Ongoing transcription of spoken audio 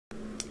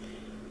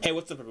Hey,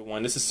 what's up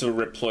everyone? This is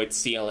Reploid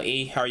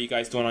CLE. How are you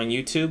guys doing on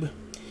YouTube?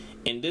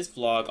 In this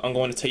vlog, I'm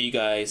going to tell you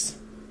guys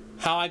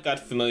how I got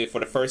familiar for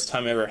the first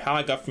time ever, how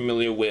I got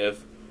familiar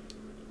with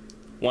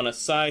one of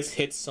Psy's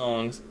hit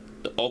songs,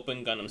 the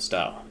Open Gangnam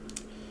Style.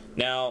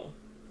 Now,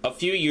 a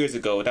few years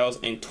ago, that was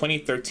in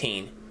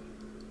 2013,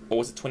 or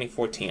was it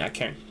 2014? I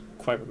can't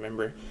quite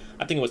remember.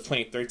 I think it was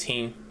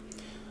 2013.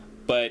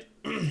 But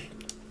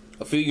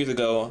a few years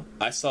ago,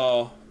 I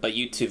saw a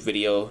YouTube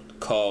video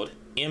called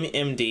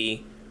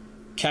MMD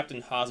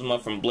Captain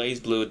Hazma from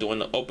BlazBlue doing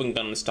the Open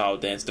Gangnam Style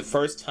dance. The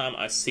first time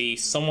I see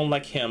someone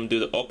like him do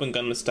the Open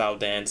Gangnam Style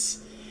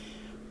dance,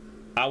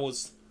 I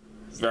was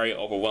very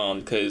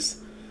overwhelmed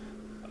because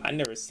I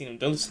never seen him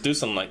do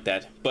something like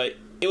that. But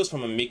it was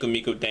from a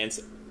Miko dance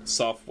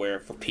software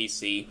for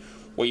PC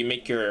where you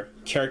make your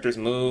characters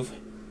move,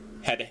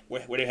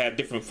 where they have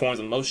different forms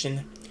of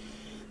motion.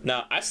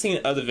 Now, I've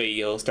seen other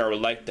videos that were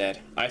like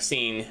that. I've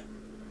seen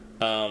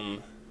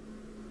the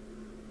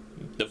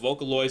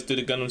Vocaloids do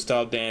the Gangnam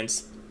Style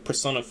dance,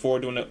 Persona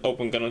 4 doing the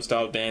Open Gangnam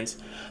Style dance.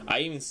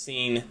 I even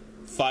seen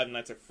Five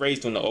Nights at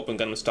Freddy's doing the Open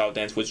Gangnam Style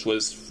dance, which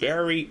was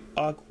very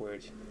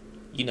awkward.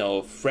 You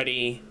know,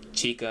 Freddy,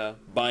 Chica,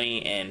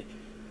 Bunny, and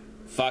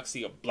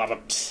Foxy, or blah blah.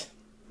 Psh.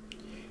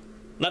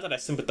 Not that I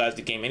sympathize with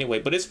the game anyway,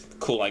 but it's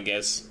cool, I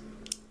guess.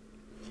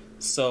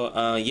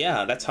 So,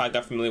 yeah, that's how I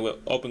got familiar with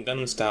Open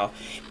Gangnam Style.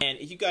 And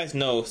if you guys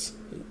know,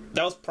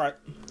 that was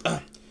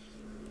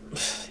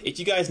if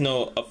you guys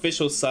know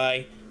Official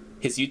Psy,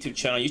 his YouTube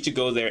channel, you should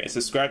go there and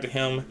subscribe to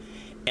him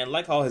and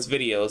like all his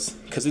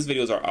videos, because his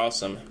videos are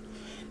awesome.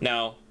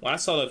 Now, when I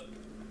saw the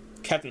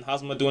Captain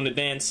Hazma doing the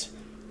dance,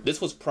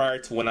 this was prior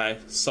to when I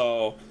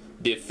saw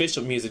the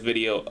official music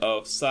video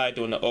of Psy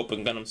doing the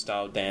Open Gangnam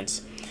Style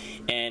dance.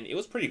 And it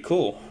was pretty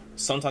cool.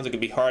 Sometimes it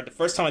could be hard. The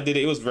first time I did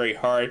it, it was very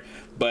hard,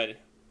 but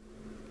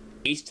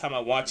each time I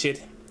watch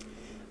it,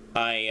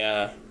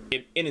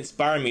 it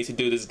inspired me to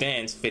do this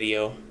dance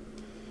video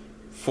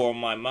for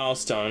my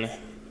milestone.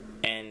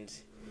 And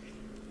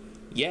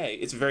yeah,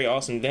 it's a very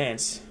awesome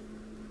dance.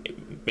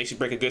 It makes you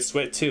break a good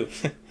sweat too.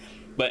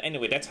 But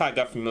anyway, that's how I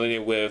got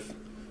familiar with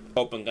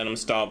Open Gangnam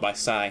Style by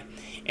Psy.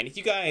 And if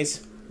you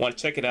guys want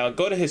to check it out,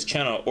 go to his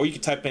channel, or you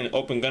can type in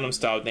Open Gangnam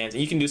Style dance,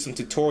 and you can do some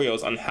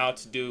tutorials on how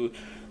to do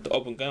the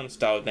Open Gangnam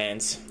Style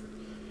dance.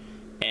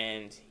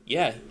 And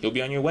yeah, you'll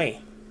be on your way.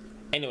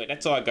 Anyway,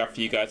 that's all I got for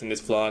you guys in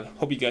this vlog.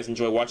 Hope you guys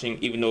enjoy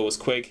watching, even though it was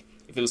quick.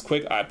 If it was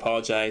quick, I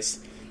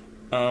apologize.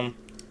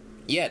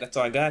 Yeah, that's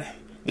all I got.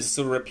 This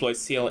is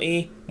Reploid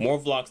CLE. More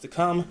vlogs to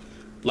come.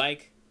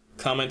 Like,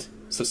 comment,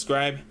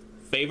 subscribe,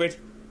 favorite,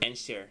 and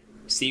share.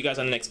 See you guys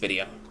on the next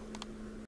video.